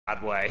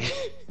bad way.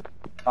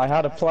 I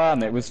had a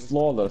plan, it was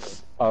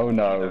flawless. Oh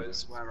no.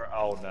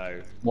 Oh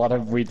no. What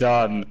have we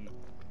done?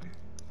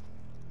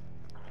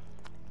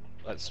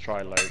 Let's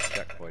try load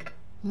checkpoint.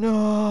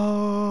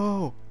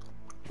 No.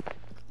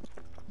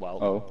 Well,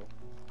 Oh.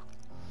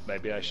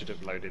 maybe I should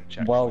have loaded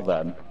checkpoint. Well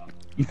then.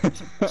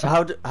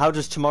 So how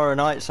does tomorrow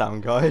night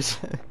sound, guys?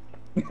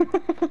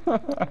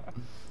 No,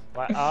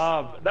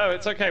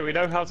 it's okay. We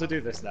know how to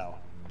do this now.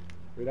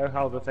 We know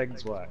how the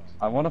things work.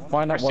 I want to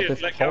find out what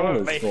Christian, this let go pole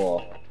of me. is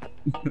for.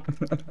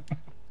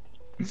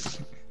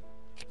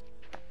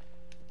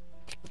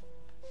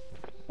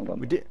 Hold on.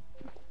 We did.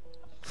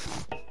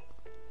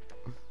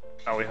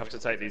 Oh, we have to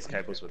take these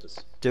cables with us.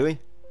 Do we?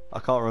 I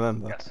can't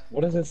remember. Yes.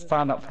 What is this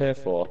fan up here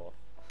for?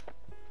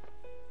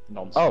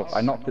 Nonsense. Oh,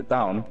 I knocked it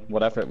down,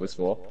 whatever it was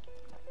for.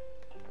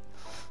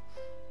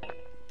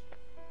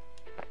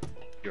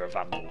 You're a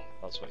vandal.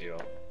 That's what you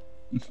are.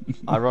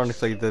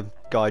 Ironically, the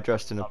guy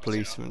dressed in a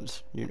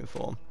policeman's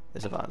uniform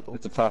is a vandal.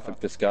 It's a perfect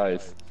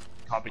disguise.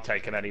 Can't be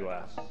taken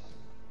anywhere.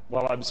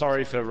 Well, I'm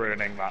sorry for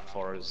ruining that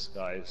for us,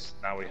 guys.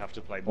 Now we have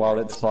to play more Well,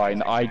 of it's this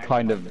fine. amazing I game.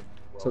 kind of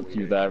took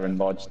you there and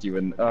lodged you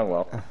in. Oh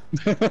well.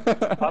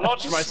 I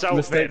lodged myself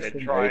Mistakes in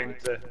were trying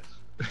to...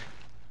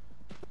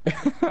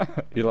 made.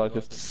 Eli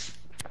just.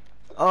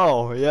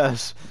 Oh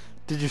yes.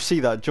 Did you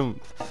see that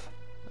jump?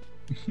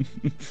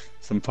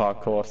 Some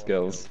parkour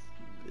skills.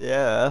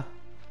 Yeah.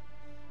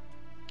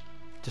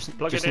 Just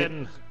Plug it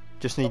in.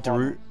 Just need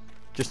to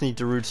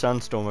root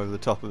sandstorm over the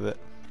top of it.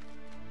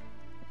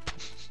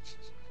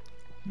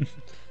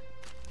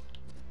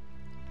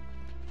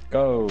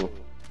 Go.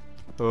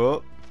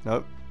 Oh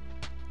nope.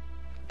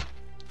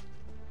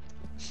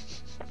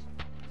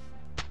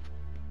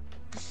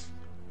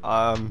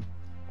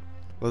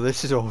 Well,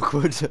 this is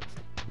awkward.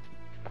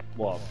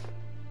 What?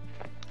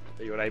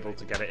 That you were able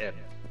to get it in.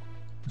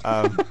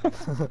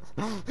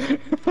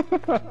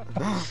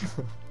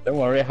 Don't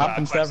worry, it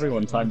happens to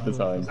everyone time to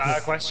time. Is that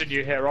a question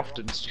you hear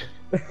often, Stu?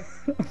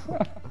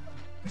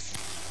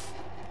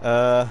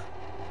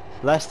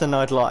 Less than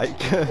I'd like.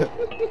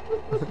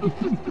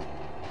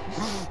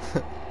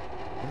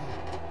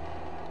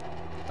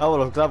 Oh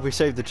well, I'm glad we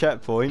saved the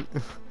checkpoint.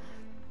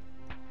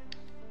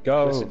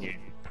 Go. Listen, you.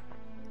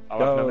 I'll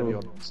have none of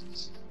your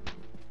nonsense.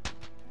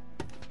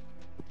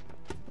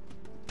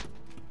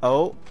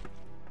 Oh.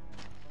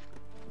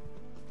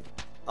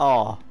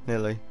 Ah,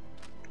 nearly.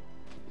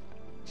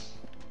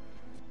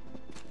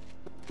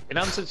 In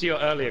answer to your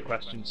earlier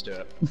question,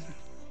 Stuart,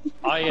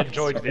 I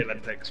enjoyed the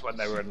Olympics when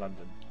they were in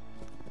London.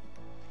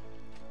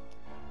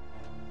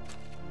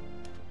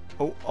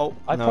 Oh,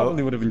 I no.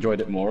 probably would have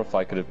enjoyed it more if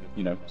I could have,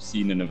 you know,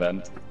 seen an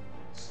event.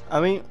 I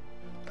mean,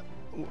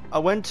 I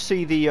went to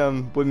see the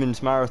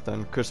women's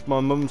marathon because my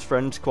mum's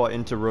friend's quite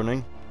into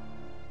running.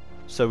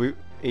 So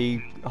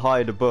he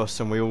hired a bus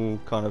and we all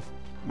kind of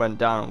went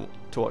down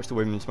to watch the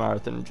women's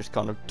marathon and just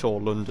kind of tour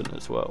London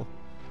as well.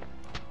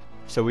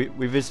 So we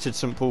visited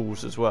St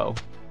Paul's as well.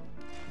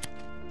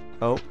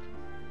 Oh.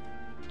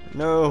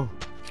 No.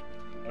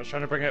 I was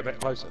trying to bring it a bit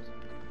closer.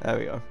 There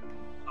we go.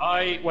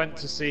 I went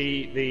to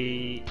see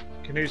the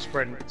canoe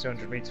sprint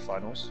 200-meter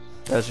finals.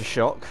 There's a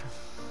shock.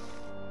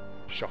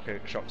 Shock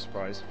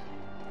surprise.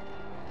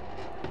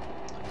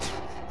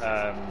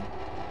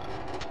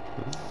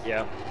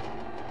 Yeah.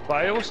 But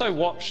I also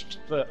watched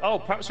the... Oh,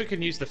 perhaps we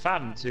can use the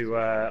fan to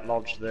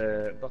lodge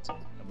the button,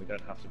 and we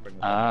don't have to bring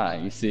the fan. Ah,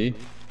 you see?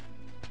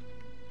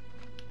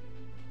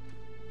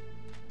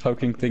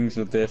 Poking things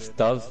with this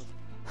does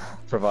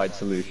provide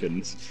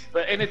solutions.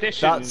 But in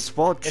addition... That's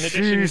what in she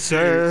addition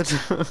said.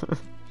 to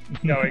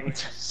going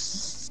to...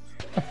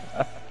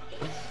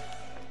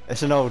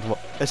 It's an old one.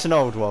 It's an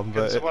old one,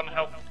 but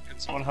Can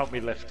someone help me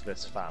lift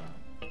this fan?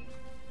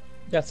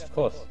 Yes, of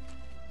course.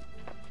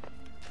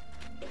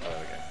 Oh,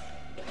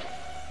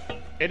 okay.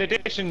 In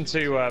addition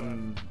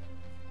to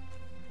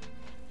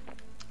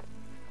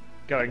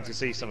going to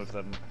see some of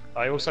them,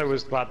 I also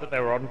was glad that they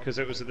were on because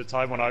it was at the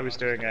time when I was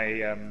doing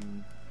I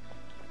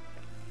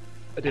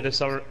did a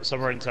summer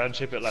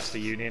internship at Leicester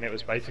Uni, and it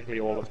was basically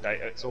all of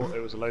data.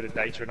 It was a load of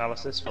data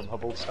analysis from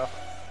Hubble stuff,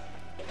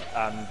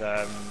 and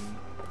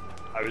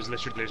I was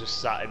literally just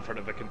sat in front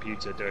of a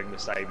computer doing the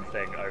same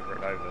thing over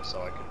and over,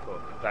 so I could put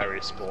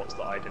various sports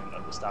that I didn't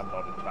understand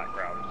on in the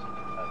background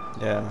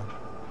and yeah.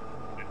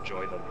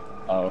 enjoy them.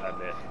 Oh. And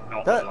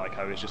not like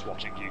I was just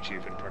watching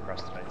YouTube and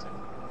procrastinating.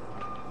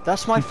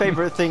 That's my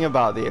favourite thing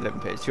about the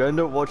Olympics. You end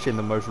up watching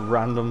the most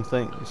random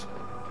things.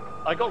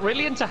 I got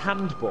really into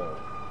handball.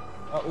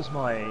 That was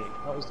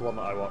the one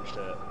that I watched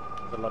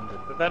for London.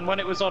 But then when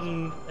it was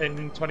on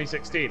in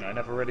 2016, I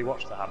never really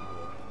watched the handball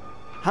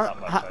that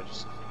much. I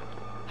just...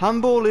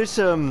 Handball is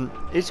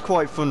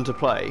quite fun to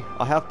play.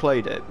 I have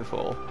played it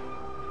before.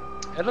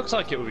 It looks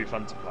like it would be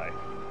fun to play.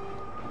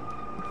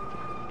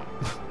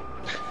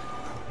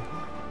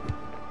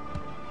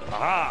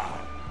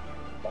 Aha!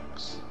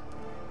 Box.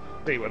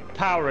 See, we're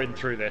powering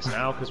through this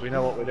now because we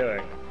know what we're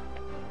doing.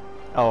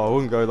 Oh, I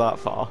wouldn't go that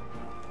far.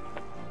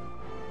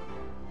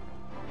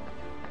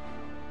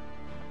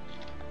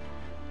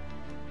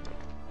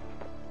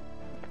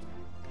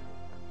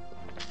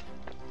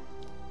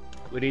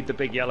 We need the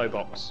big yellow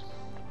box,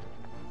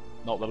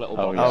 not the little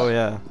box. Oh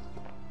yeah.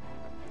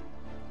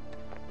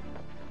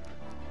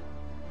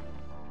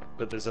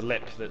 But there's a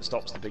lip that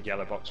stops the big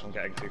yellow box from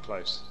getting too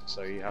close,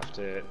 so you have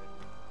to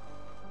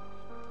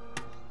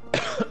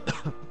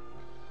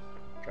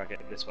drag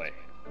it this way.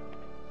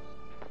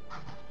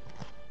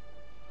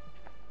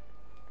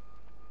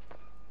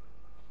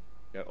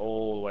 Go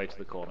all the way to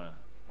the corner.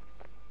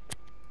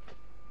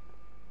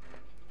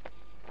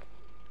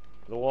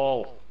 The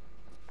wall.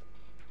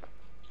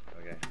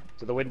 Okay.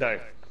 To the window.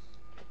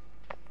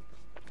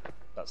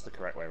 That's the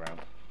correct way around,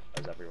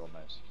 as everyone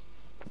knows.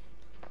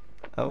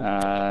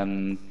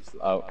 And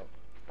oh,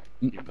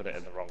 You put it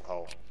in the wrong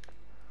hole.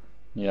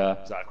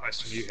 yeah. Is that a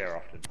question you hear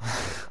often?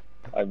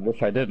 I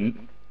wish I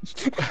didn't.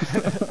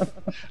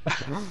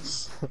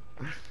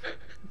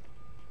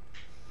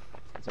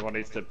 Someone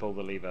needs to pull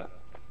the lever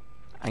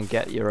And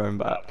get your own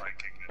back.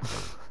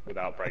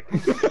 without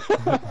breaking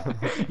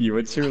it. You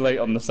were too late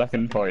on the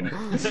second point.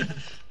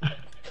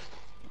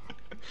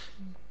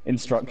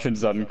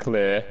 Instructions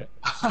unclear.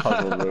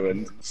 Puzzle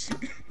ruined.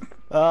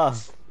 Ah.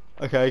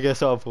 Okay, I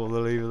guess I'll pull the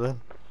lever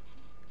then.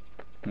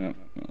 Yeah.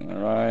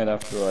 Right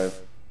after I've...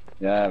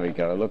 There we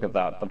go, look at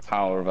that, the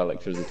power of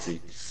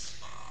electricity.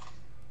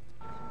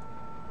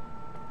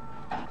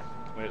 I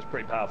mean, it's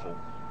pretty powerful.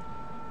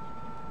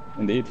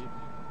 Indeed.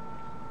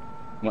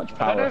 Much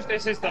I don't know power. if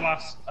this is the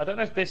last. I don't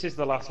know if this is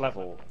the last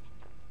level,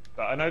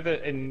 but I know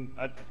that in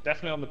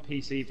definitely on the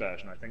PC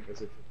version, I think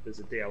there's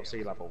a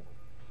DLC level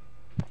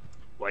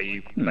where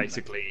you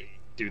basically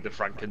do the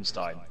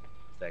Frankenstein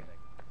thing.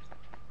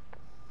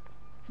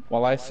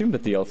 Well, I assume the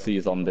DLC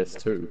is on this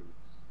too.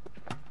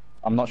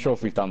 I'm not sure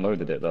if we've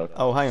downloaded it though.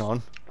 Oh, hang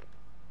on.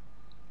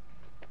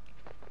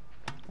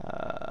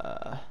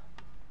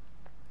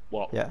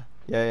 What? Yeah.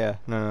 Yeah.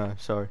 No,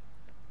 sorry.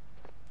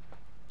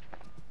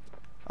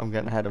 I'm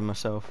getting ahead of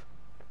myself.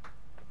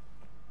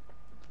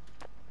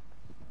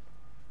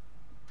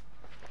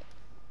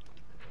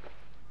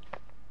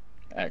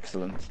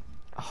 Excellent.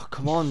 Oh,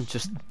 come on,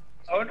 just...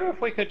 I wonder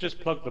if we could just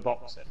plug the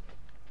box in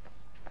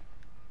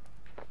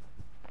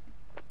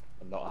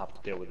and not have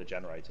to deal with the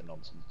generator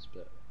nonsense.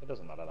 But it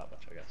doesn't matter that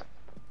much,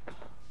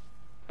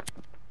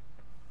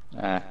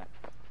 I guess.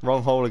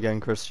 Wrong hole again,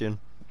 Christian.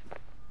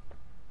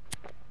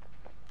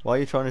 Why are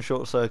you trying to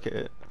short circuit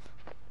it?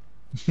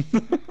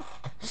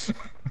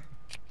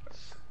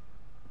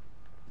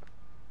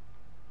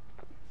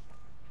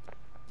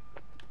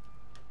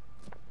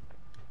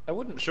 I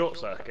wouldn't short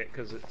circuit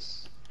because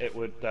it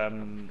would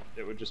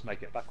just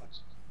make it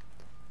backwards.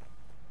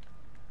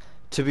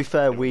 To be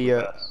fair, It would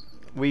reverse.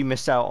 we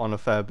missed out on a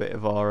fair bit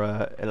of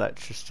our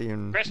electricity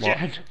and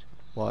Christian!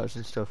 wires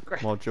and stuff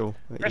module.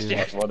 that you-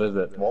 Christian! What is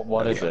it?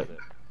 What is it?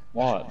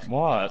 What?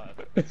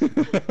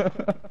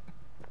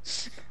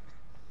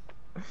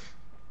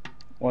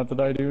 What did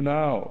I do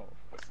now?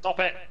 Stop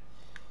it!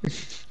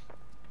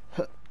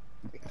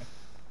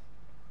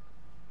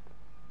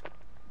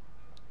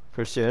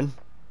 Christian,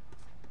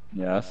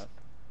 Yes.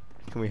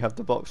 can we have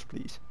the box,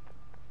 please?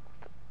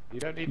 You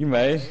don't need. You the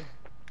may. box.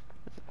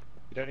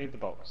 You don't need the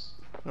box.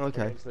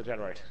 Okay. It's the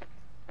generator.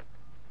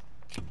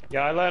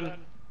 Yeah, I learned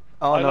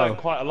Oh I no. learned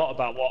quite a lot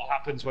about what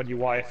happens when you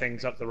wire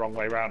things up the wrong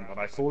way round, and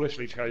I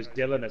foolishly chose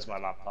Dylan as my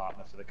lab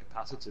partner for the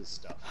capacitors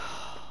stuff.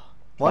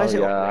 Why is Oh,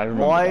 it? yeah, I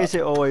remember Why that. is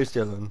it always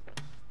Dylan?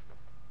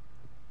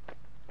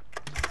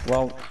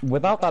 Well,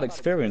 without that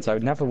experience, I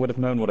never would have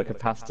known what a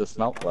capacitor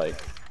smelt like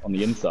on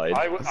the inside.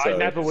 I so-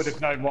 never would have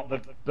known what the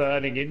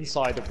burning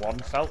inside of one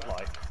felt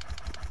like.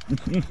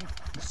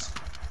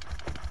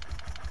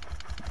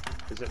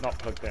 Is it not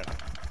plugged in?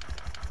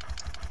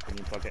 Can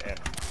you plug it in?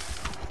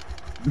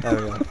 There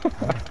we go.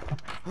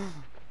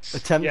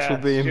 Attempts Yeah, were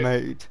being Stuart.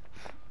 made.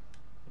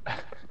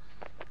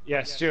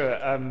 Yeah,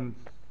 Stuart.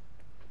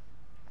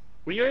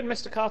 Were you in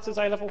Mr. Carter's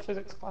A-level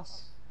physics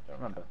class? I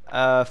don't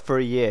remember. For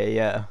a year,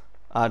 yeah.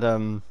 I'd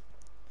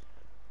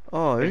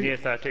Oh In year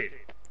 13.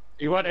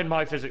 You weren't in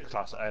my physics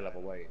class at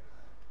A-level, were you?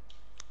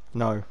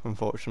 no,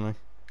 unfortunately.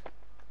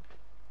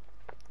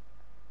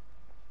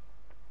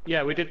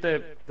 Yeah, we did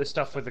the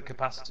stuff with the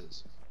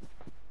capacitors.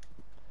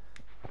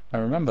 I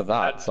remember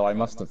that, so I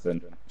must have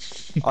been.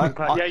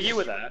 Yeah, you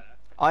were there.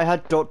 I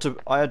had Dr.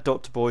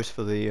 Boyce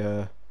for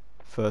the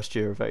first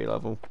year of A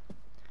level,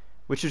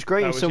 which was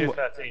great That in was some year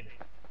 13.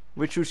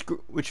 which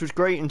was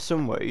great in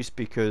some ways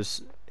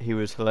because he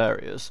was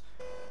hilarious.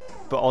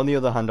 But on the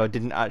other hand, I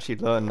didn't actually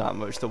learn that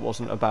much that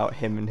wasn't about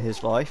him and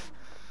his life.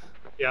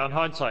 Yeah, on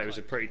hindsight, he was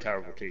a pretty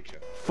terrible teacher.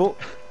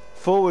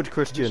 Forward,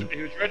 Christian.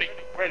 He was really,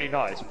 really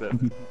nice, but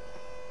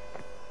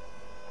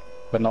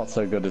But not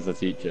so good as a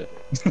teacher.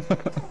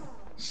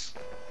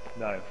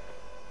 no.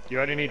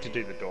 You only need to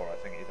do the door, I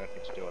think. You don't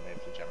need to do any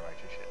of the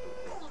generator shit.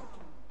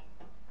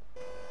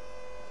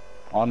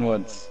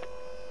 Onwards.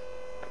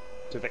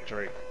 To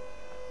victory.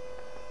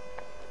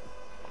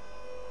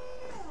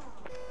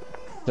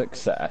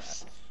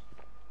 Success.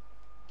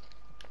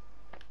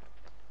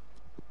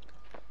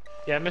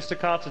 Yeah, Mr.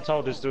 Carter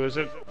told us there was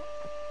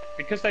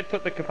because they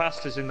put the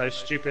capacitors in those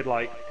stupid,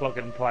 like,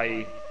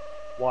 plug-and-play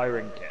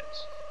wiring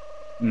kits.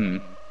 Hmm.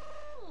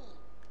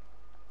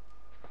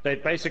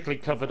 They'd basically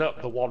covered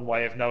up the one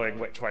way of knowing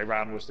which way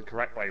round was the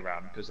correct way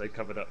round because they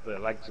covered up the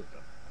legs of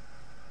them.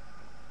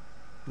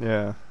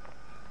 Yeah.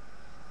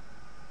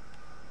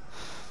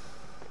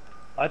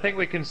 I think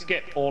we can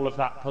skip all of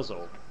that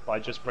puzzle by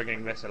just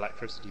bringing this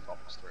electricity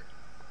box through.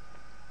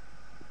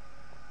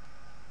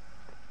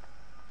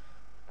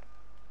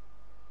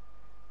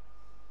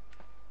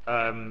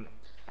 And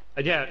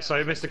yeah,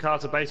 so Mr.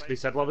 Carter basically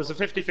said, well, there's a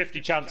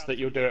 50-50 chance that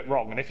you'll do it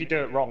wrong, and if you do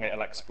it wrong,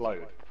 it'll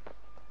explode.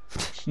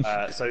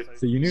 So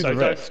you knew the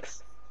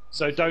risks.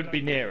 So don't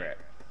be near it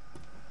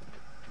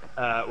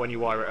when you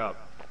wire it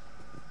up.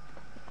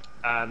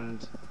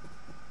 And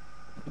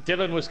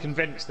Dylan was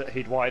convinced that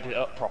he'd wired it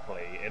up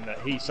properly, in that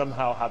he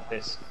somehow had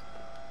this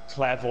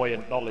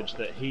clairvoyant knowledge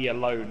that he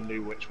alone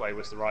knew which way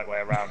was the right way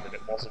around, and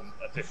it wasn't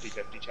a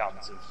 50-50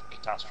 chance of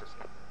catastrophe.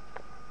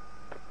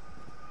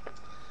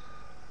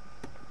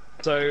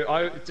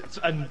 So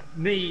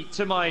me,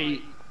 to my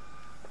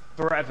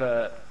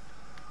forever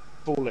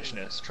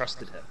foolishness,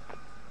 trusted him.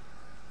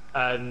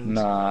 And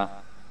Nah.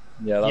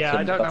 Yeah,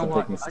 that's a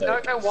big mistake. I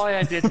don't know why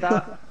I did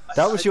that.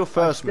 That was your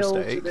first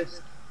mistake.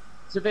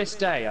 To this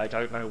day, I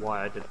don't know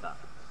why I did that.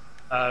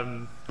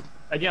 And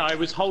yeah, I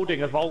was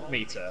holding a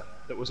voltmeter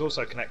that was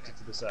also connected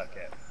to the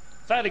circuit,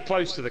 fairly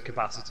close to the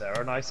capacitor,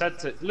 and I said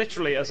to,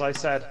 literally as I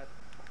said,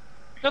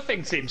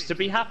 nothing seems to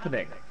be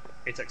happening.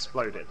 It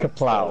exploded.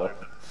 Kaplow.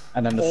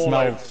 And then the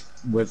smell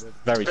was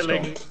very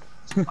strong.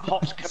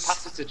 Hot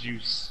capacitor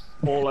juice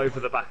all over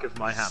the back of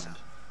my hand.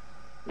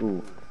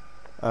 Ooh.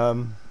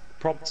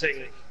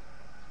 Prompting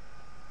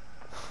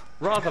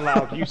rather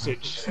loud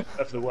usage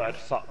of the word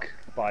fuck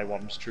by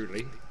yours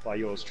truly.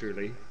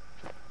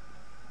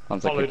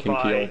 Sounds like a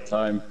kinky old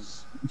time.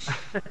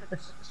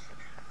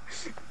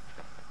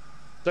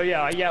 So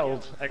yeah, I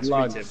yelled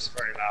expletives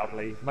very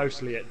loudly,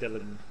 mostly at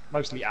Dylan.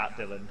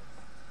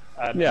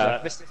 And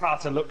Mr.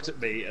 Carter looked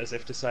at me as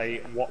if to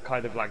say, what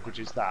kind of language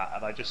is that?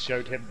 And I just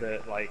showed him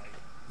the,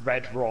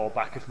 red raw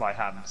back of my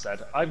hand,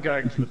 said, I'm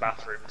going to the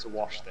bathroom to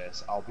wash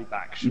this, I'll be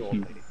back shortly,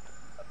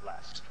 and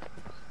left.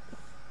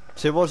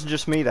 So it wasn't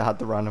just me that had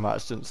the random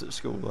accidents at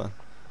school then?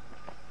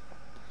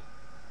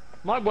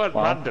 Mine weren't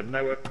random,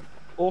 they were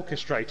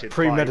orchestrated.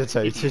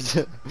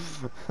 Premeditated.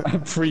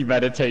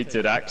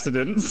 Premeditated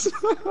accidents.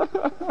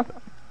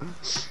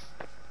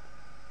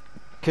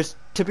 Because,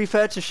 to be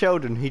fair to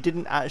Sheldon, he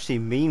didn't actually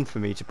mean for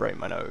me to break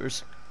my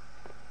nose.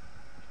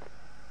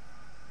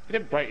 You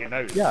didn't break your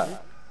nose. Yeah.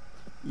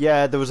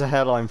 Yeah, there was a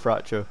hairline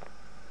fracture.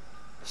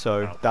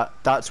 So,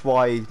 that's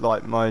why,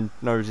 my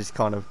nose is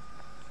kind of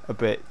a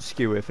bit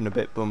skewiff and a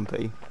bit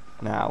bumpy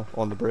now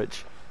on the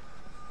bridge.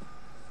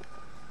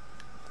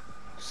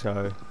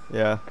 So,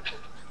 yeah.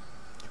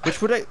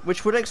 Which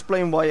would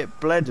explain why it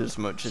bled as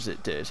much as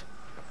it did.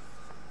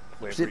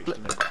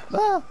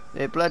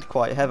 It bled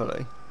quite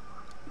heavily.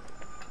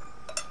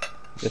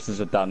 This is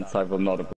a dance I will not